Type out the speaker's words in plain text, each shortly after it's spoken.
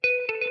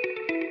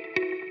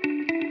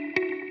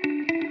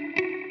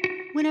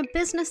When a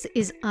business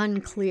is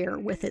unclear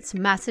with its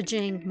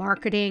messaging,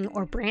 marketing,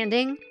 or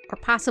branding, or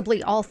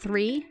possibly all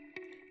three,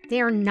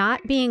 they are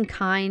not being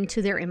kind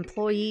to their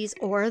employees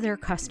or their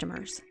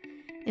customers.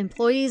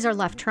 Employees are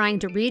left trying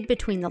to read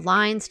between the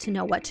lines to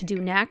know what to do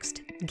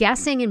next,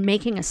 guessing and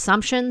making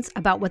assumptions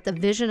about what the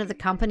vision of the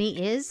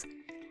company is,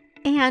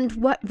 and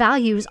what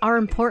values are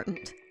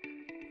important.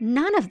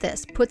 None of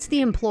this puts the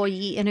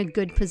employee in a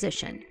good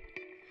position.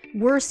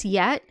 Worse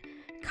yet,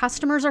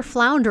 customers are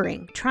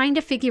floundering, trying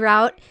to figure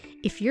out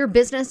if your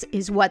business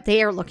is what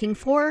they are looking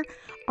for.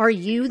 Are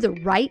you the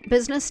right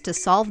business to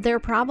solve their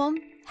problem?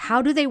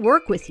 How do they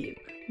work with you?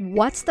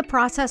 What's the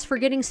process for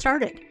getting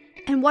started?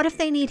 And what if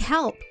they need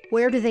help?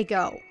 Where do they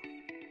go?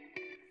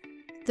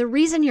 The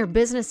reason your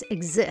business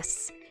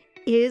exists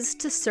is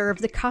to serve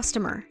the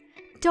customer.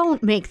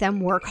 Don't make them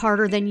work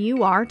harder than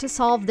you are to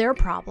solve their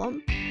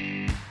problem.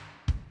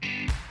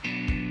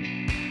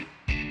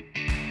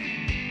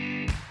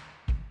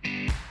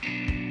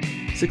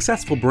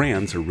 Successful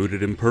brands are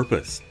rooted in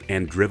purpose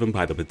and driven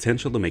by the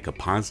potential to make a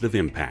positive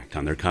impact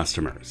on their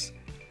customers.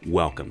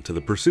 Welcome to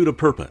The Pursuit of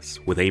Purpose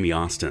with Amy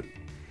Austin.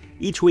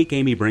 Each week,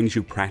 Amy brings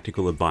you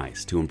practical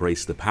advice to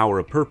embrace the power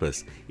of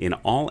purpose in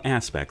all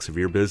aspects of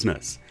your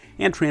business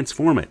and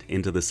transform it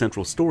into the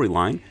central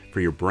storyline for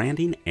your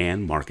branding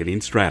and marketing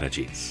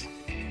strategies.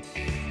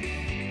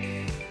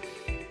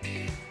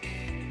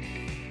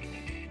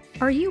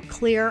 Are you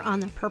clear on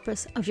the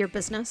purpose of your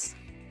business?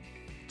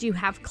 Do you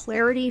have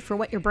clarity for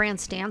what your brand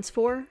stands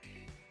for?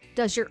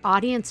 Does your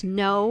audience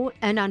know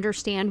and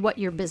understand what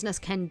your business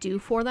can do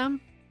for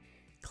them?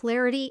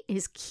 Clarity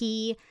is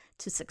key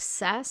to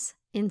success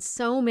in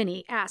so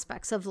many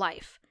aspects of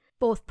life,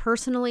 both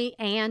personally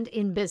and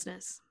in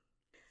business.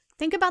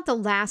 Think about the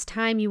last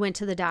time you went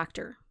to the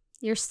doctor.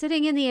 You're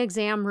sitting in the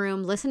exam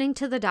room listening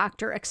to the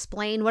doctor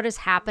explain what is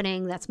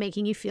happening that's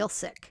making you feel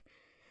sick.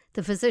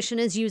 The physician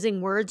is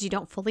using words you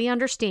don't fully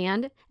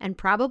understand and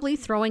probably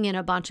throwing in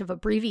a bunch of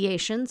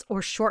abbreviations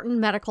or shortened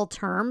medical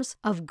terms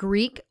of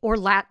Greek or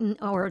Latin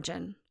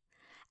origin.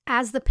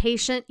 As the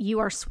patient, you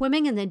are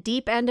swimming in the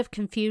deep end of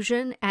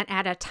confusion and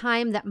at a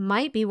time that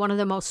might be one of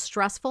the most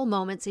stressful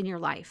moments in your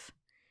life.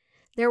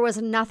 There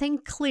was nothing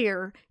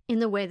clear in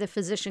the way the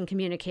physician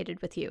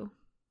communicated with you.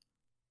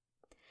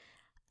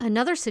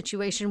 Another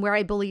situation where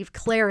I believe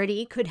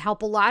clarity could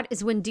help a lot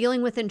is when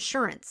dealing with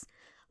insurance.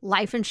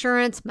 Life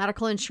insurance,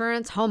 medical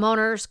insurance,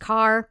 homeowners,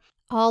 car,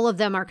 all of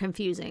them are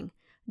confusing.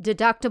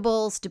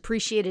 Deductibles,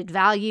 depreciated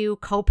value,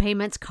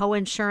 co-payments,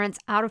 co-insurance,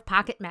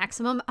 out-of-pocket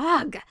maximum,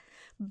 ugh!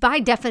 By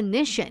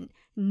definition,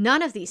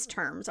 none of these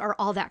terms are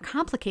all that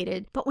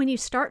complicated, but when you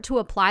start to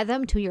apply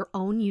them to your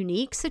own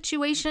unique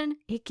situation,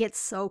 it gets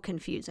so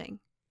confusing.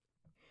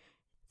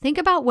 Think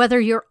about whether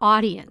your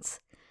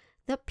audience,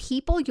 the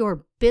people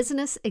your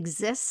business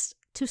exists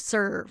to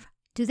serve,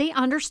 do they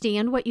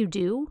understand what you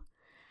do?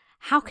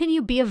 How can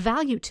you be of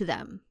value to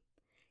them?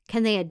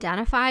 Can they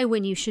identify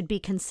when you should be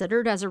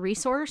considered as a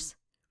resource?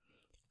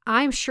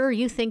 I'm sure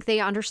you think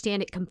they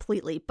understand it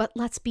completely, but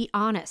let's be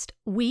honest.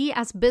 We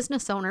as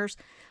business owners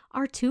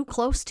are too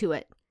close to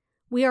it.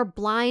 We are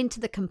blind to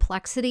the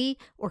complexity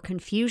or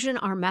confusion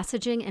our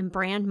messaging and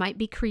brand might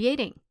be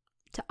creating.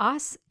 To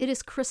us, it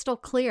is crystal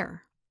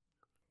clear.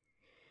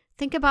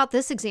 Think about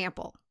this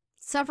example.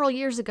 Several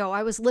years ago,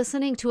 I was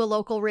listening to a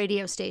local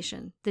radio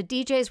station. The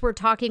DJs were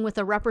talking with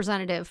a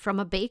representative from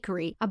a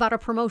bakery about a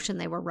promotion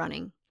they were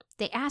running.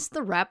 They asked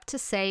the rep to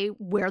say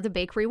where the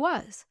bakery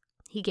was.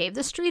 He gave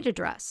the street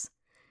address.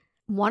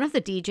 One of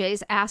the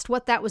DJs asked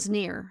what that was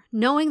near,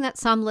 knowing that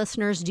some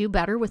listeners do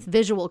better with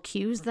visual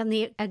cues than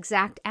the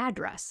exact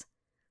address.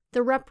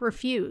 The rep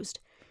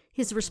refused.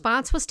 His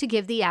response was to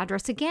give the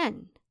address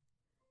again.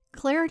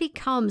 Clarity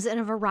comes in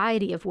a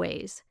variety of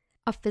ways.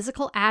 A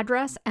physical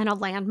address and a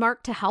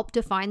landmark to help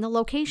define the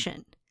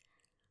location.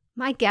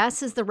 My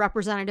guess is the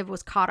representative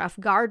was caught off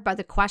guard by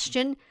the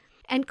question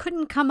and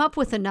couldn't come up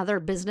with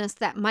another business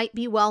that might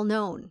be well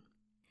known.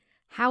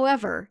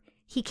 However,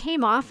 he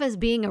came off as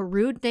being a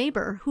rude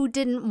neighbor who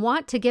didn't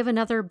want to give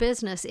another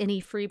business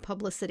any free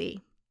publicity.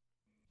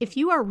 If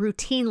you are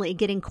routinely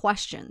getting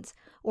questions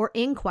or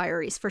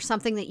inquiries for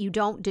something that you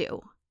don't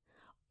do,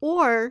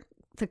 or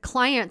the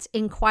clients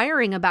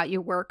inquiring about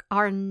your work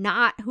are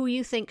not who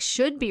you think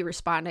should be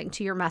responding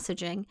to your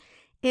messaging,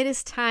 it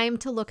is time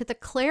to look at the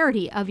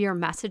clarity of your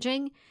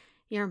messaging,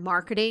 your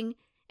marketing,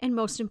 and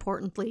most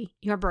importantly,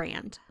 your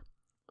brand.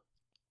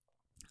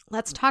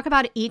 Let's talk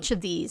about each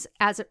of these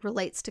as it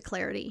relates to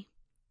clarity: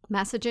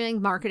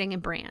 messaging, marketing,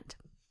 and brand.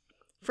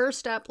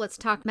 First up, let's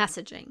talk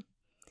messaging.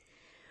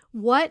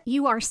 What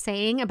you are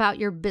saying about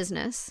your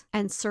business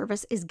and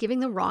service is giving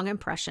the wrong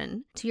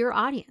impression to your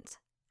audience.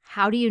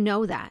 How do you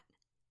know that?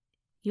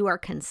 You are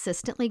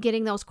consistently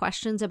getting those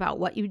questions about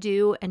what you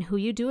do and who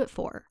you do it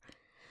for.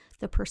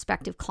 The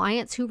prospective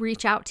clients who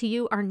reach out to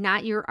you are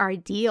not your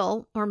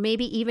ideal or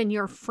maybe even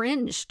your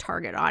fringe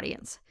target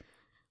audience.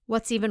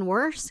 What's even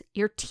worse,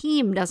 your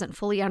team doesn't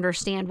fully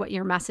understand what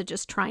your message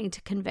is trying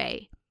to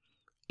convey.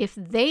 If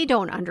they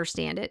don't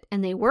understand it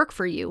and they work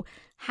for you,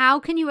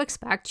 how can you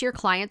expect your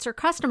clients or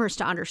customers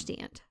to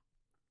understand?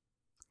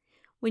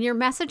 When your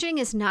messaging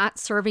is not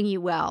serving you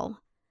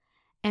well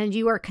and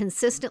you are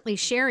consistently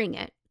sharing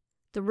it,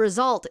 the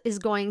result is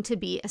going to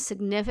be a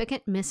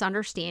significant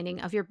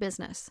misunderstanding of your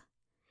business.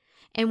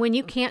 And when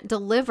you can't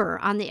deliver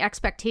on the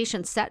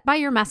expectations set by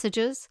your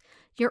messages,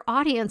 your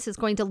audience is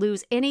going to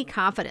lose any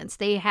confidence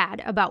they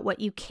had about what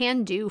you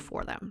can do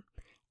for them.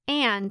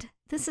 And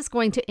this is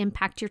going to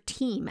impact your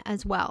team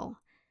as well.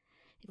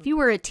 If you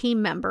were a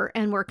team member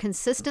and were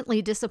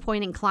consistently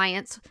disappointing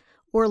clients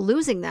or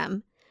losing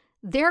them,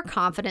 their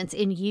confidence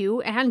in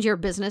you and your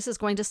business is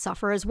going to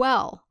suffer as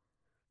well.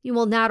 You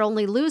will not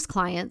only lose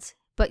clients,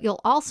 but you'll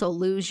also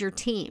lose your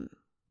team.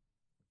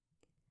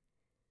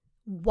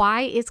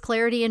 Why is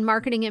clarity in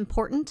marketing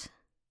important?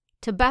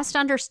 To best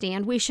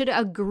understand, we should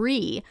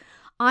agree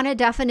on a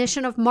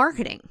definition of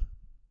marketing.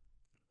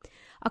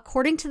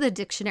 According to the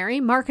dictionary,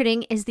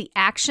 marketing is the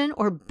action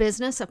or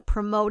business of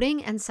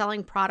promoting and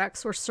selling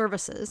products or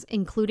services,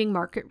 including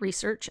market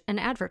research and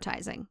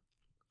advertising.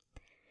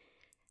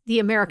 The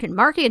American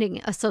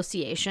Marketing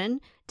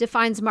Association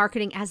defines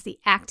marketing as the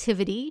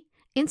activity,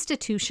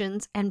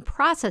 institutions, and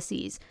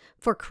processes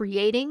for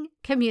creating,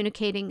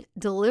 communicating,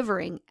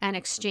 delivering, and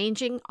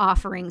exchanging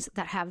offerings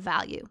that have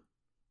value.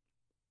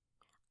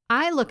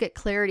 I look at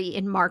clarity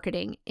in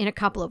marketing in a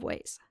couple of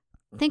ways.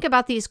 Think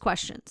about these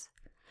questions.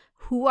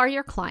 Who are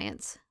your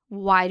clients?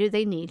 Why do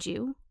they need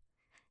you?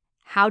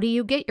 How do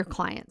you get your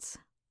clients?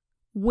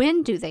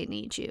 When do they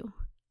need you?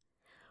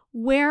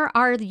 Where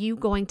are you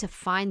going to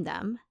find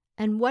them?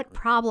 And what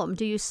problem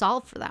do you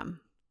solve for them?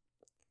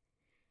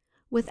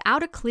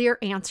 Without a clear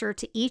answer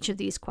to each of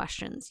these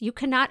questions, you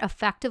cannot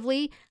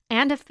effectively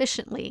and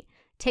efficiently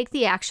take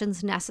the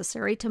actions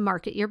necessary to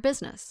market your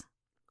business.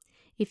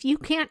 If you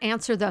can't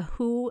answer the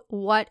who,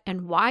 what,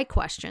 and why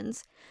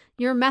questions,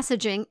 your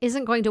messaging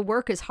isn't going to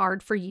work as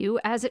hard for you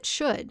as it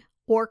should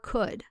or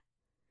could.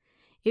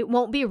 It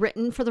won't be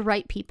written for the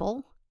right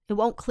people. It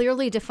won't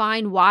clearly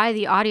define why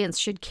the audience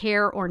should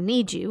care or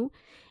need you.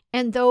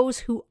 And those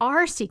who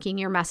are seeking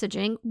your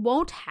messaging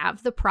won't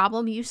have the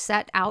problem you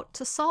set out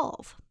to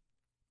solve.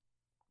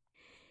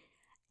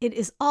 It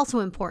is also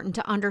important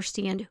to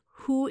understand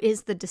who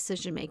is the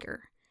decision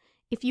maker.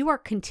 If you are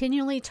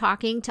continually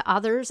talking to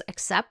others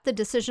except the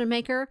decision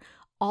maker,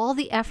 all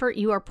the effort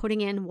you are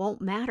putting in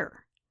won't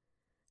matter.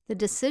 The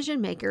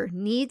decision maker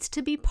needs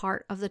to be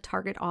part of the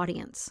target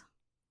audience.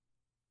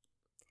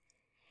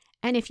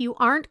 And if you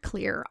aren't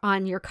clear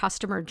on your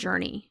customer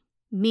journey,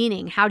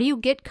 meaning how do you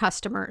get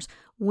customers?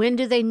 When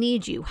do they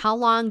need you? How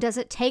long does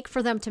it take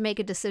for them to make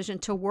a decision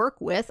to work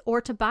with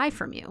or to buy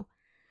from you?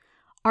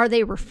 Are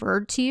they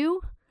referred to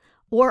you?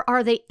 Or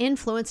are they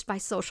influenced by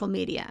social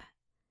media?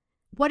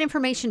 What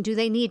information do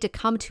they need to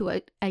come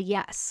to a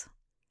yes?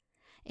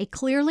 A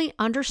clearly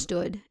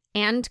understood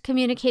and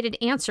communicated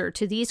answer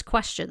to these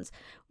questions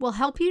will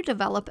help you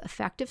develop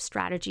effective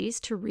strategies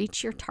to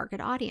reach your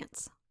target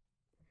audience.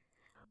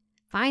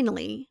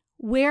 Finally,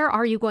 where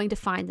are you going to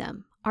find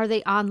them? Are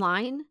they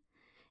online?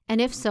 And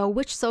if so,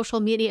 which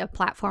social media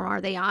platform are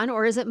they on,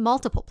 or is it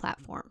multiple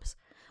platforms?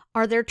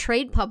 Are there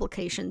trade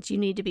publications you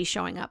need to be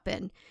showing up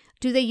in?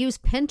 Do they use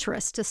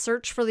Pinterest to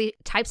search for the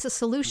types of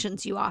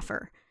solutions you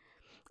offer?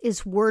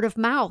 Is word of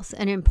mouth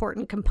an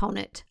important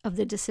component of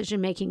the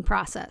decision-making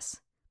process?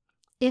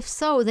 If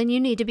so, then you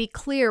need to be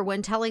clear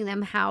when telling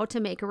them how to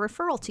make a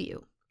referral to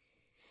you.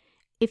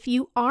 If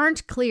you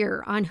aren't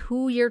clear on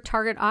who your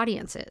target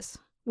audience is,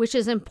 which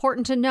is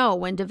important to know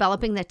when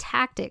developing the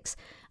tactics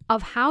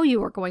of how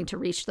you are going to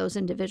reach those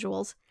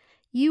individuals,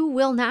 you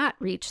will not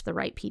reach the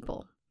right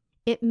people.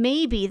 It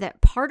may be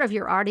that part of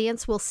your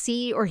audience will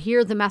see or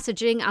hear the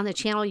messaging on the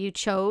channel you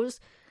chose,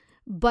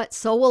 but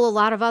so will a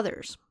lot of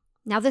others.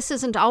 Now, this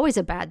isn't always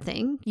a bad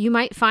thing. You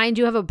might find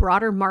you have a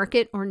broader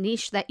market or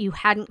niche that you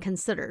hadn't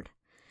considered.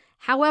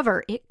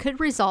 However, it could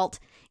result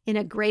in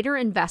a greater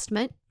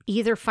investment,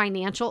 either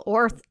financial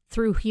or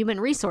through human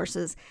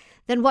resources,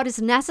 than what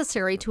is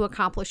necessary to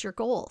accomplish your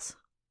goals.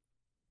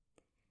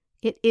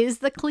 It is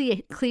the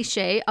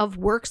cliche of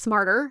work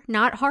smarter,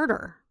 not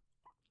harder.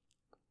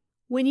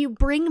 When you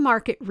bring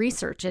market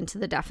research into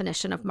the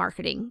definition of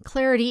marketing,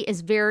 clarity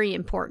is very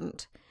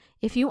important.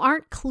 If you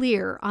aren't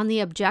clear on the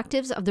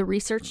objectives of the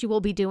research you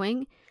will be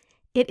doing,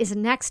 it is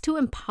next to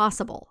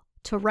impossible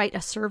to write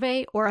a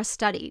survey or a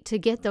study to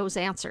get those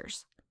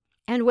answers.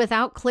 And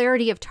without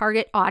clarity of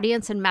target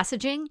audience and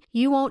messaging,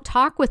 you won't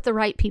talk with the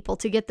right people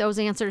to get those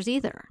answers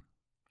either.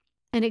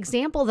 An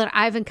example that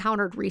I've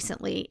encountered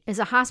recently is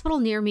a hospital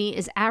near me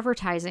is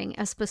advertising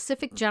a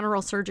specific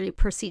general surgery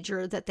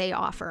procedure that they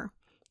offer.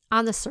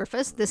 On the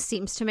surface, this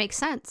seems to make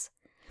sense.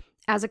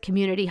 As a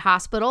community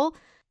hospital,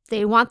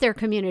 they want their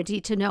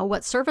community to know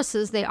what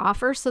services they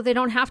offer so they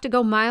don't have to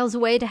go miles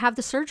away to have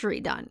the surgery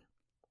done.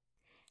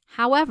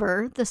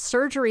 However, the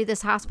surgery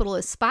this hospital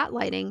is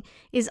spotlighting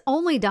is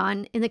only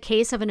done in the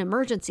case of an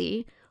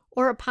emergency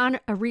or upon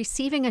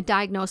receiving a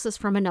diagnosis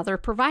from another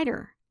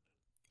provider.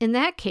 In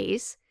that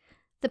case,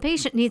 the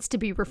patient needs to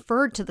be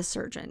referred to the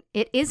surgeon.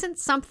 It isn't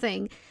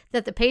something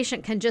that the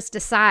patient can just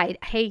decide,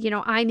 hey,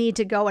 I need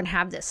to go and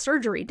have this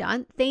surgery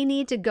done. They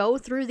need to go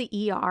through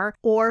the ER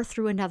or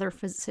through another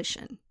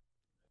physician.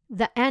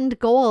 The end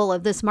goal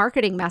of this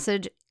marketing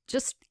message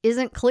just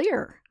isn't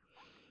clear.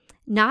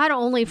 Not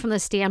only from the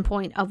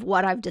standpoint of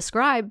what I've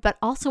described, but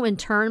also in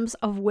terms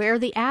of where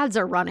the ads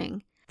are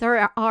running.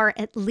 There are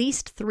at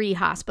least 3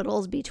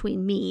 hospitals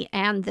between me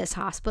and this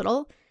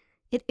hospital.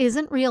 It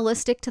isn't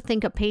realistic to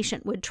think a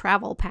patient would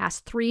travel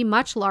past 3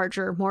 much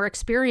larger, more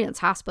experienced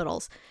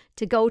hospitals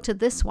to go to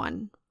this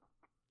one.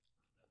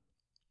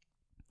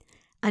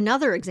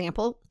 Another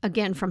example,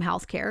 again from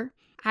healthcare,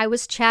 I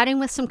was chatting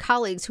with some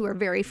colleagues who are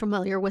very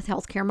familiar with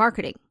healthcare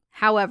marketing.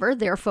 However,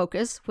 their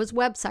focus was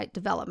website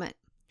development.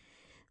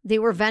 They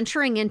were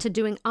venturing into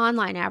doing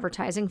online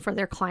advertising for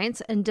their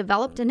clients and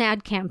developed an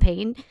ad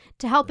campaign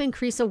to help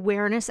increase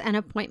awareness and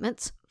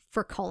appointments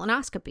for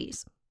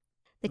colonoscopies.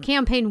 The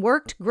campaign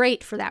worked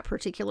great for that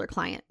particular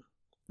client.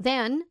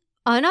 Then,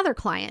 another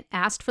client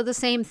asked for the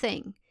same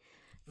thing.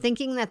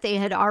 Thinking that they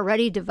had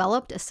already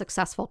developed a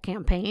successful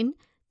campaign,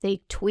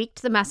 they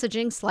tweaked the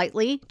messaging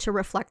slightly to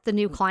reflect the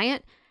new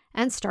client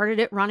and started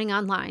it running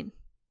online.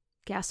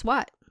 Guess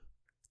what?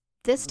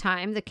 This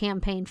time, the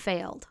campaign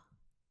failed.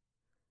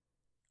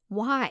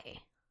 Why?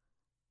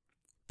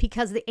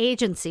 Because the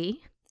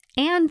agency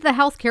and the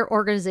healthcare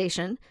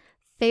organization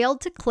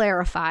failed to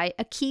clarify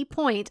a key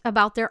point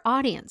about their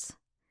audience.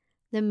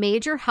 The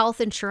major health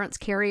insurance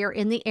carrier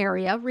in the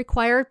area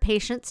required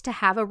patients to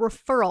have a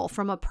referral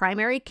from a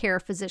primary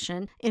care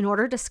physician in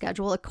order to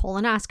schedule a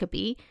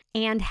colonoscopy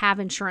and have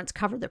insurance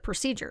cover the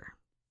procedure.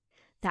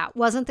 That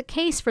wasn't the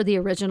case for the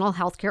original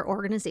healthcare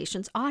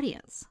organization's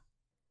audience.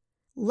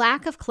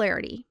 Lack of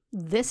clarity,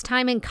 this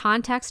time in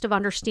context of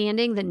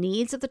understanding the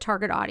needs of the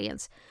target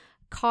audience,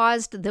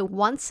 caused the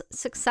once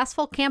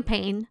successful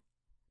campaign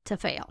to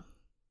fail.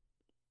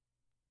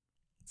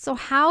 So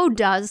how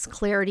does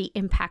clarity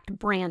impact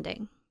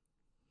branding?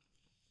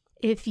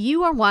 If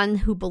you are one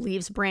who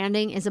believes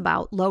branding is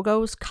about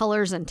logos,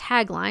 colors, and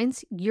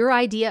taglines, your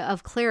idea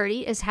of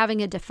clarity is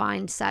having a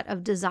defined set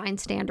of design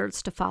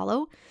standards to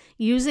follow,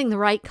 using the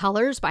right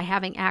colors by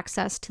having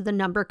access to the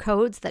number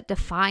codes that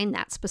define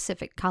that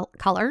specific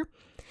color,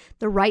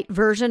 the right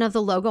version of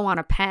the logo on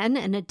a pen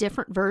and a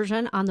different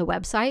version on the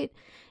website.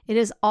 It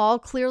is all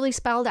clearly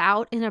spelled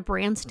out in a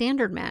brand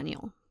standard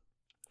manual.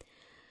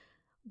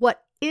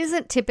 What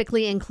isn't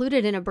typically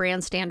included in a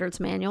brand standards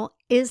manual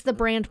is the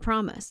brand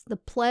promise, the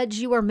pledge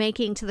you are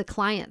making to the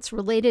clients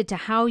related to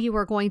how you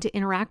are going to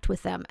interact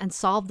with them and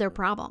solve their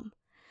problem.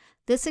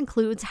 This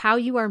includes how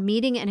you are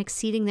meeting and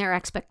exceeding their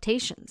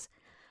expectations.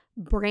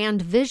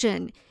 Brand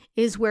vision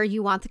is where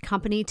you want the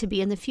company to be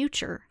in the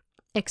future.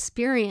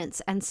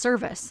 Experience and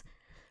service.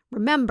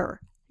 Remember,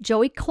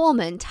 Joey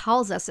Coleman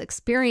tells us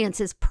experience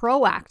is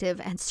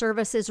proactive and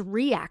service is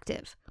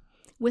reactive.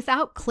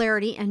 Without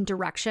clarity and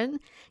direction,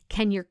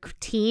 can your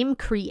team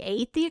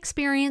create the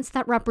experience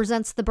that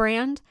represents the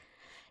brand?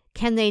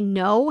 Can they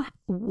know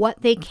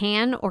what they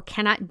can or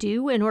cannot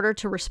do in order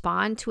to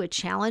respond to a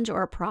challenge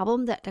or a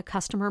problem that a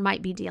customer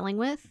might be dealing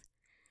with?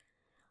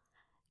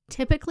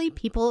 Typically,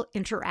 people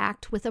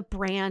interact with a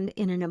brand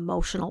in an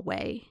emotional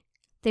way.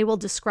 They will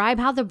describe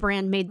how the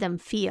brand made them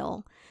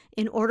feel.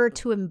 In order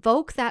to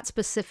invoke that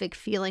specific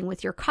feeling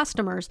with your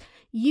customers,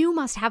 you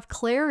must have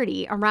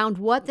clarity around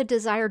what the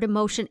desired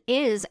emotion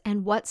is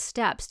and what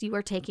steps you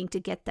are taking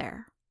to get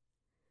there.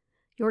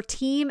 Your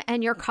team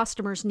and your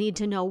customers need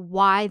to know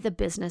why the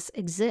business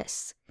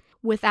exists.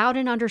 Without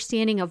an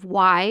understanding of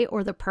why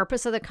or the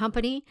purpose of the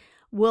company,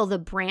 will the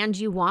brand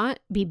you want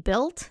be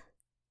built?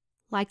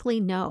 Likely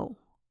no.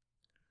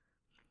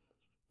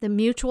 The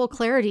mutual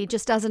clarity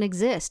just doesn't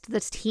exist. The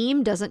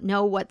team doesn't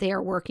know what they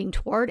are working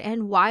toward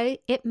and why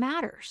it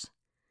matters.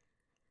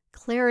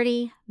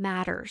 Clarity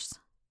matters.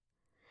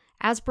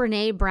 As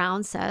Brené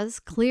Brown says,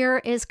 clear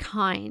is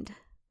kind.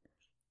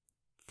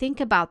 Think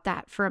about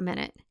that for a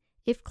minute.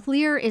 If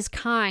clear is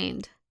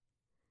kind,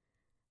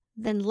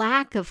 then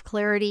lack of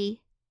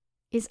clarity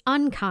is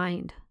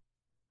unkind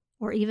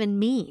or even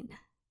mean.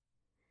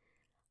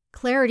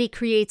 Clarity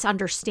creates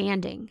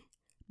understanding,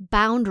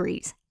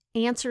 boundaries,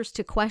 answers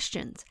to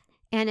questions,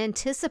 and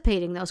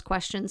anticipating those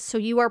questions so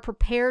you are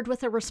prepared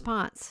with a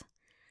response.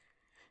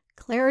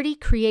 Clarity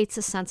creates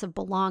a sense of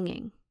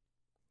belonging.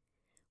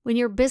 When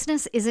your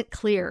business isn't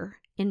clear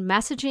in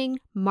messaging,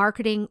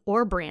 marketing,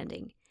 or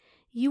branding,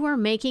 you are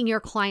making your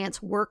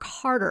clients work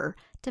harder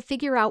to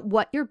figure out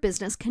what your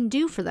business can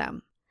do for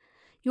them.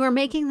 You are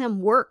making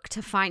them work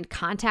to find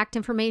contact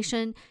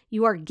information.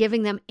 You are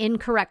giving them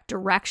incorrect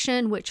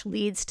direction, which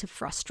leads to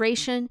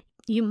frustration.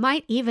 You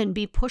might even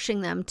be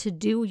pushing them to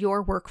do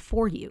your work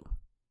for you.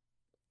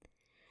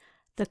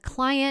 The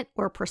client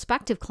or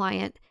prospective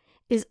client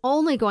is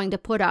only going to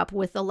put up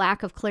with the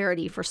lack of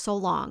clarity for so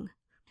long.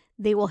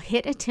 They will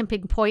hit a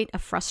tipping point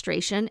of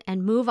frustration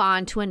and move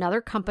on to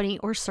another company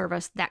or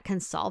service that can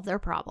solve their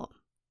problem.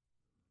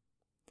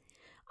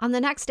 On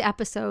the next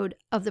episode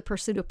of The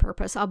Pursuit of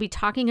Purpose, I'll be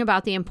talking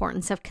about the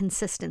importance of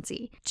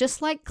consistency.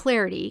 Just like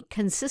clarity,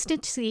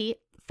 consistency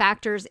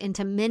factors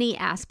into many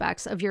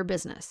aspects of your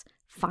business: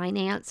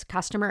 finance,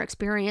 customer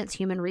experience,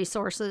 human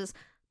resources,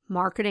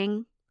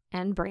 marketing,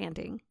 and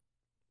branding.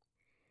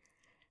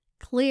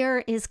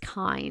 Clear is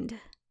kind.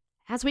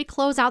 As we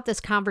close out this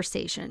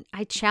conversation,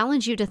 I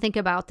challenge you to think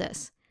about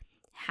this.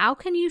 How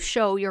can you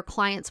show your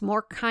clients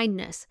more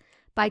kindness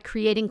by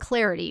creating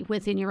clarity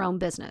within your own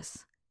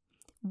business?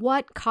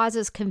 What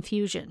causes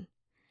confusion?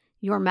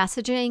 Your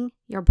messaging,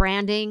 your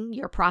branding,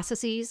 your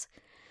processes?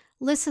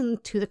 Listen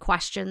to the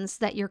questions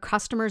that your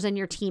customers and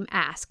your team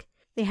ask.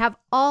 They have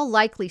all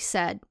likely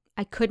said,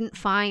 I couldn't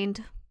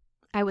find,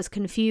 I was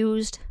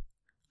confused,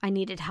 I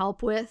needed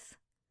help with.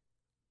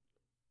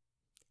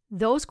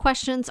 Those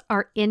questions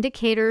are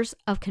indicators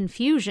of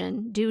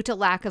confusion due to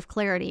lack of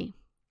clarity.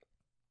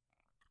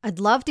 I'd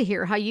love to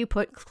hear how you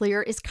put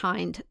clear is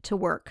kind to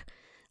work.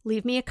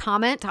 Leave me a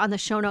comment on the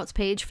show notes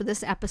page for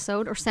this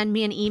episode or send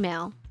me an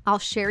email. I'll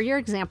share your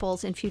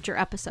examples in future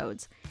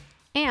episodes.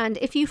 And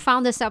if you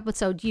found this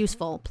episode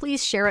useful,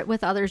 please share it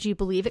with others you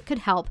believe it could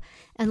help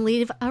and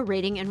leave a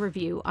rating and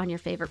review on your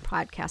favorite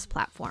podcast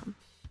platform.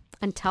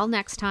 Until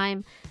next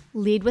time,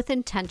 lead with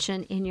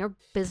intention in your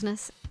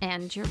business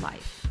and your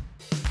life.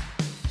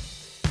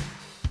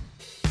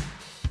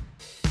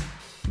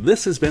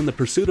 This has been the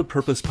Pursuit of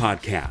Purpose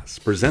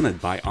podcast,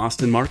 presented by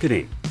Austin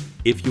Marketing.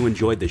 If you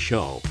enjoyed the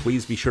show,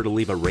 please be sure to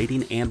leave a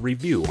rating and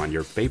review on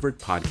your favorite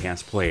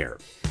podcast player.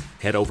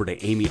 Head over to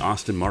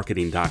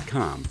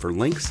amyaustinmarketing.com for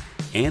links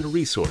and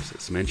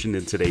resources mentioned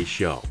in today's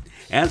show,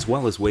 as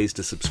well as ways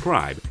to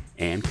subscribe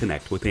and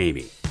connect with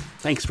Amy.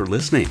 Thanks for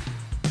listening.